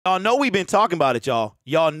Y'all know we've been talking about it, y'all.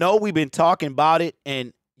 Y'all know we've been talking about it.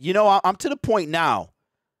 And, I'm to the point now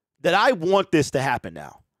that I want this to happen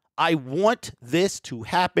now. I want this to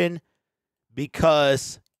happen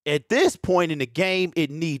because at this point in the game, it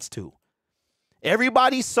needs to.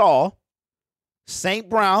 Everybody saw St.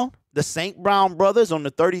 Brown, the St. Brown brothers on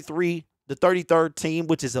the 33rd team,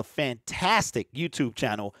 which is a fantastic YouTube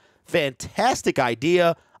channel. Fantastic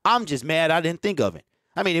idea. I'm just mad I didn't think of it.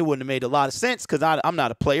 I mean, it wouldn't have made a lot of sense because I'm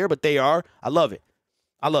not a player, but they are. I love it.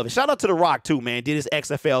 I love it. Shout out to The Rock, too, man. Did his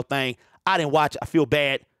XFL thing. I didn't watch. I feel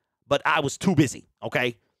bad, but I was too busy,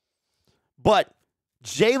 okay? But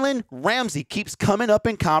Jalen Ramsey keeps coming up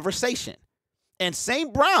in conversation. And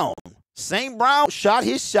St. Brown shot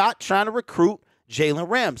his shot trying to recruit Jalen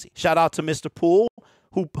Ramsey. Shout out to Mr. Poole,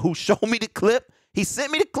 who showed me the clip. He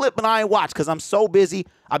sent me the clip, but I ain't watched because I'm so busy.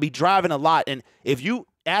 I be driving a lot. And if you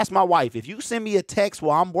ask my wife, if you send me a text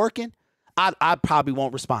while I'm working, I probably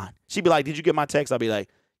won't respond. She'd be like, did you get my text? I'll be like,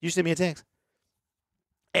 you send me a text?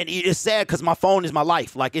 And it's sad because my phone is my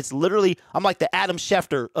life. Like, it's literally, I'm like the Adam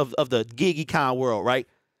Schefter of the gig econ world, right?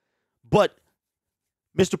 But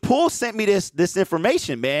Mr. Poole sent me this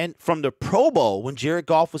information, man, from the Pro Bowl when Jared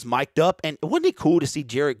Goff was mic'd up. And wasn't it cool to see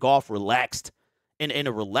Jared Goff relaxed in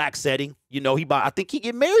a relaxed setting? I think he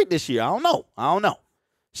get married this year. I don't know.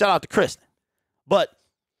 Shout out to Kristen. But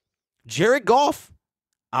Jared Goff,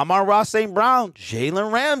 Amon-Ra St. Brown,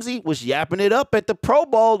 Jalen Ramsey was yapping it up at the Pro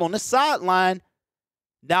Bowl on the sideline.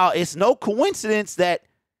 Now, it's no coincidence that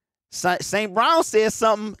St. Brown says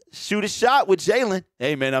something, shoot a shot with Jalen.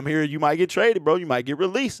 Hey, man, I'm here. You might get traded, bro. You might get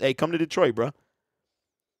released. Hey, come to Detroit, bro.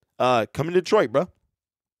 Come to Detroit, bro.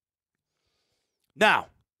 Now,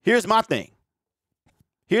 here's my thing.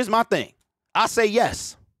 I say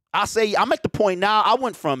yes. I'm at the point now. I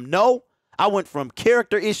went from no. I went from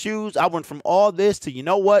character issues. I went from all this to, you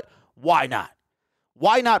know what? Why not?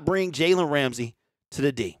 Why not bring Jalen Ramsey to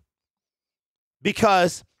the D?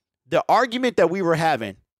 Because the argument that we were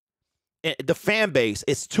having, the fan base,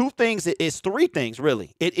 it's three things,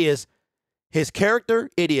 really. It is his character,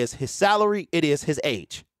 it is his salary, it is his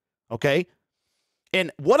age. Okay?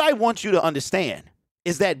 And what I want you to understand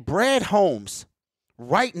is that Brad Holmes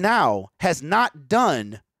right now has not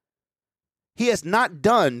done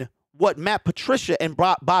what Matt Patricia and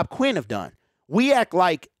Bob Quinn have done. We act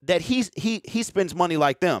like that he spends money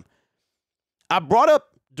like them. I brought up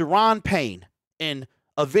Deron Payne in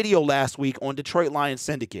a video last week on Detroit Lions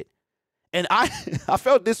Syndicate, and I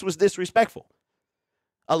felt this was disrespectful.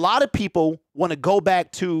 A lot of people want to go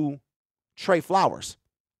back to Trey Flowers.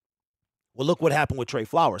 Well, look what happened with Trey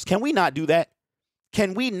Flowers. Can we not do that?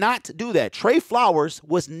 Can we not do that? Trey Flowers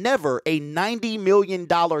was never a $90 million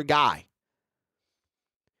guy.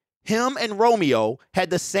 Him and Romeo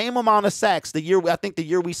had the same amount of sacks the year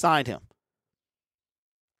we signed him.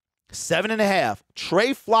 7.5.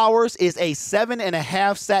 Trey Flowers is a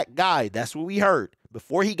 7.5 sack guy. That's what we heard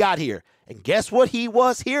before he got here. And guess what he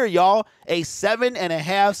was here, y'all? A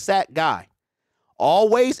 7.5 sack guy.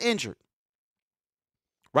 Always injured.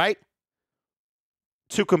 Right?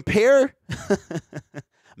 To compare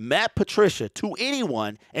Matt Patricia to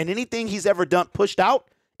anyone and anything he's ever done pushed out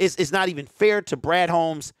is not even fair to Brad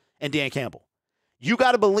Holmes and Dan Campbell. You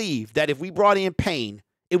got to believe that if we brought in Payne,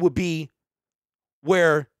 it would be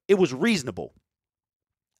where it was reasonable.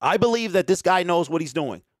 I believe that this guy knows what he's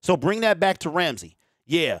doing. So bring that back to Ramsey.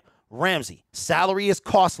 Yeah, Ramsey. Salary is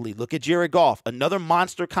costly. Look at Jared Goff. Another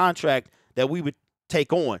monster contract that we would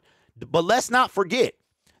take on. But let's not forget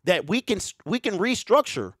that we can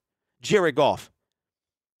restructure Jared Goff.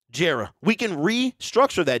 We can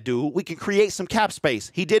restructure that dude. We can create some cap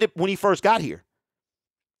space. He did it when he first got here.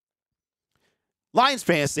 Lions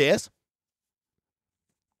fan says,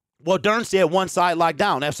 well, Dern said one side locked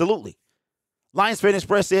down. Absolutely. Lions Fan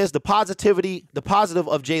Express says the positive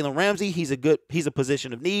of Jalen Ramsey, he's a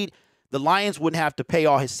position of need. The Lions wouldn't have to pay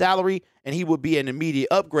all his salary, and he would be an immediate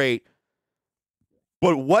upgrade.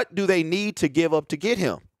 But what do they need to give up to get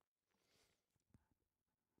him?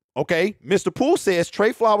 Okay, Mr. Poole says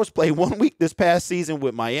Trey Flowers played 1 week this past season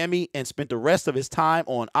with Miami and spent the rest of his time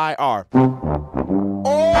on IR. Oh,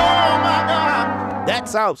 my God. That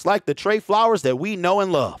sounds like the Trey Flowers that we know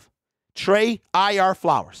and love. Trey IR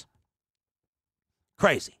Flowers.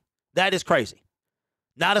 Crazy. That is crazy.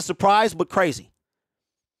 Not a surprise, but crazy.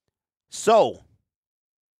 So,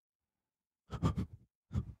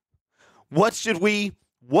 what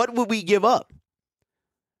would we give up?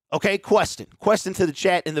 Okay, question to the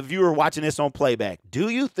chat and the viewer watching this on playback. Do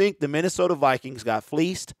you think the Minnesota Vikings got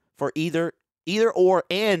fleeced for either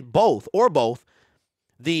both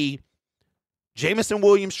the Jameson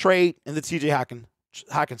Williams trade and the TJ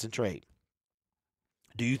Hockenson trade?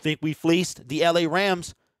 Do you think we fleeced the LA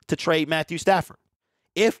Rams to trade Matthew Stafford?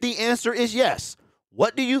 If the answer is yes,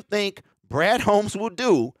 what do you think Brad Holmes will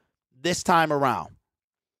do this time around?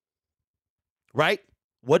 Right?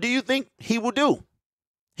 What do you think he will do?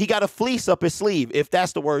 He got a fleece up his sleeve, if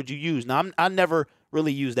that's the word you use. Now, I never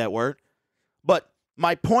really use that word. But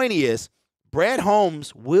my point is, Brad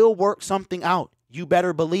Holmes will work something out. You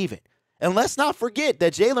better believe it. And let's not forget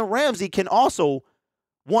that Jalen Ramsey can also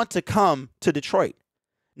want to come to Detroit.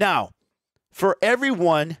 Now, for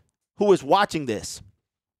everyone who is watching this,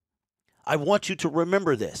 I want you to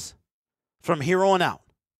remember this from here on out.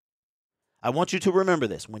 I want you to remember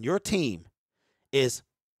this. When your team is,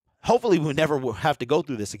 hopefully we'll never have to go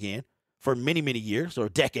through this again for many, many years or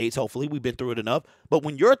decades. Hopefully we've been through it enough. But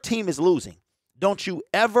when your team is losing, don't you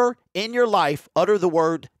ever in your life utter the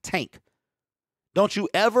word tank. Don't you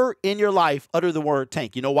ever in your life utter the word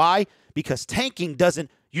tank. You know why? Because tanking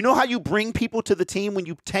doesn't, you know how you bring people to the team when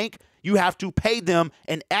you tank? You have to pay them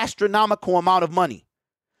an astronomical amount of money.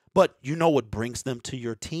 But you know what brings them to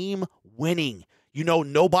your team? Winning. You know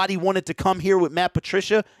nobody wanted to come here with Matt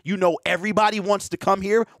Patricia. You know everybody wants to come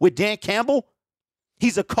here with Dan Campbell.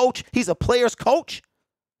 He's a coach. He's a player's coach.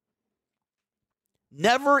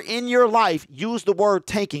 Never in your life use the word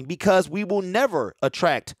tanking, because we will never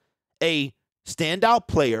attract a standout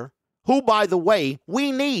player who, by the way,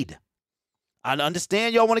 we need. I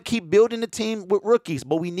understand y'all want to keep building the team with rookies,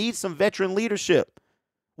 but we need some veteran leadership.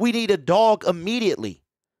 We need a dog immediately.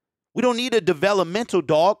 We don't need a developmental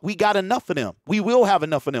dog. We got enough of them. We will have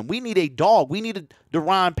enough of them. We need a dog. We need a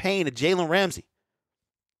Deron Payne, a Jalen Ramsey.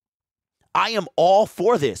 I am all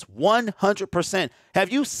for this, 100%. Have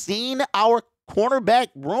you seen our cornerback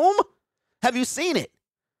room? Have you seen it?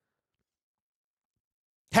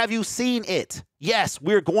 Have you seen it? Yes,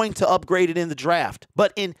 we're going to upgrade it in the draft.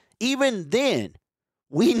 But even then,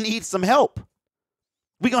 we need some help.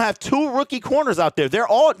 We're going to have 2 rookie corners out there.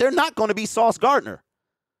 They're not going to be Sauce Gardner.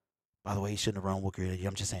 By the way, he shouldn't have run Wooker.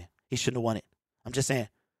 I'm just saying. He shouldn't have won it. I'm just saying.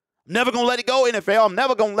 I'm never going to let it go, NFL. I'm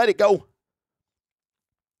never going to let it go.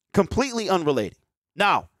 Completely unrelated.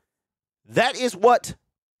 Now, that is what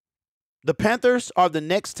the Panthers are the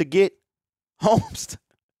next to get Holmes.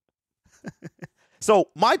 So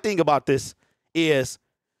my thing about this is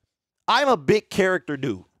I'm a big character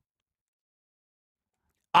dude.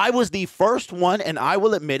 I was the first one, and I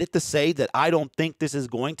will admit it, to say that I don't think this is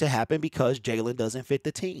going to happen because Jalen doesn't fit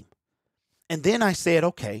the team. And then I said,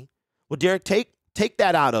 okay, well, Derek, take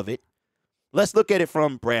that out of it. Let's look at it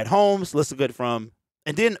from Brad Holmes. Let's look at it from,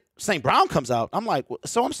 and then St. Brown comes out. I'm like,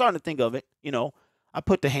 so I'm starting to think of it. You know, I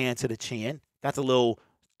put the hand to the chin, got the little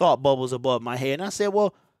thought bubbles above my head. And I said,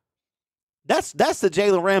 well, that's the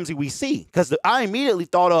Jalen Ramsey we see, because I immediately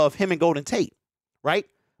thought of him and Golden Tate, right?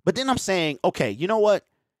 But then I'm saying, okay, you know what?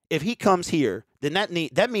 If he comes here, then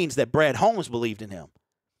that means that Brad Holmes believed in him.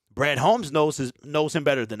 Brad Holmes knows him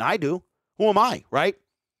better than I do. Who am I, right?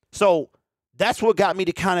 So that's what got me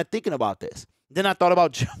to kind of thinking about this. Then I thought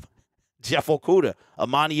about Jeff Okudah,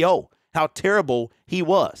 Amon-Ra, how terrible he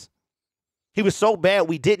was. He was so bad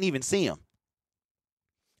we didn't even see him.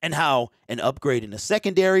 And how an upgrade in the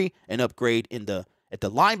secondary, an upgrade at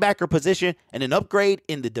the linebacker position, and an upgrade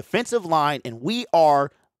in the defensive line, and we are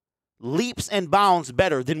leaps and bounds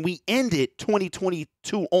better than we ended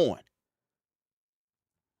 2022 on.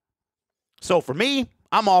 So for me,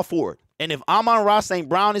 I'm all for it. And if Amon-Ra St.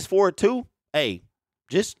 Brown is for it too, hey,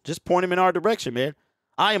 just point him in our direction, man.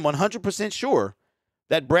 I am 100% sure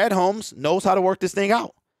that Brad Holmes knows how to work this thing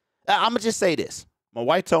out. I'm going to just say this. My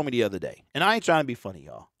wife told me the other day, and I ain't trying to be funny,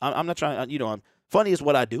 y'all. I'm not trying to, I'm funny is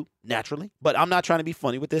what I do naturally, but I'm not trying to be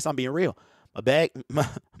funny with this. I'm being real.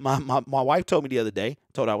 My wife told me the other day,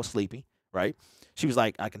 told her I was sleepy, right? She was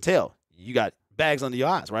like, I can tell you got bags under your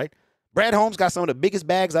eyes, right? Brad Holmes got some of the biggest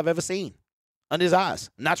bags I've ever seen under his eyes.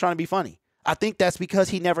 I'm not trying to be funny. I think that's because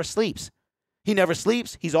he never sleeps. He never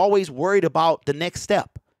sleeps. He's always worried about the next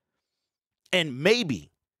step. And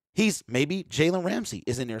maybe Jalen Ramsey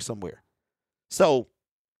is in there somewhere. So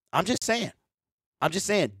I'm just saying,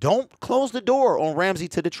 don't close the door on Ramsey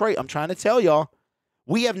to Detroit. I'm trying to tell y'all,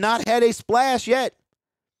 we have not had a splash yet.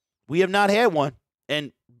 We have not had one.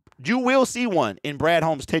 And you will see one in Brad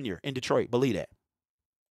Holmes' tenure in Detroit. Believe that.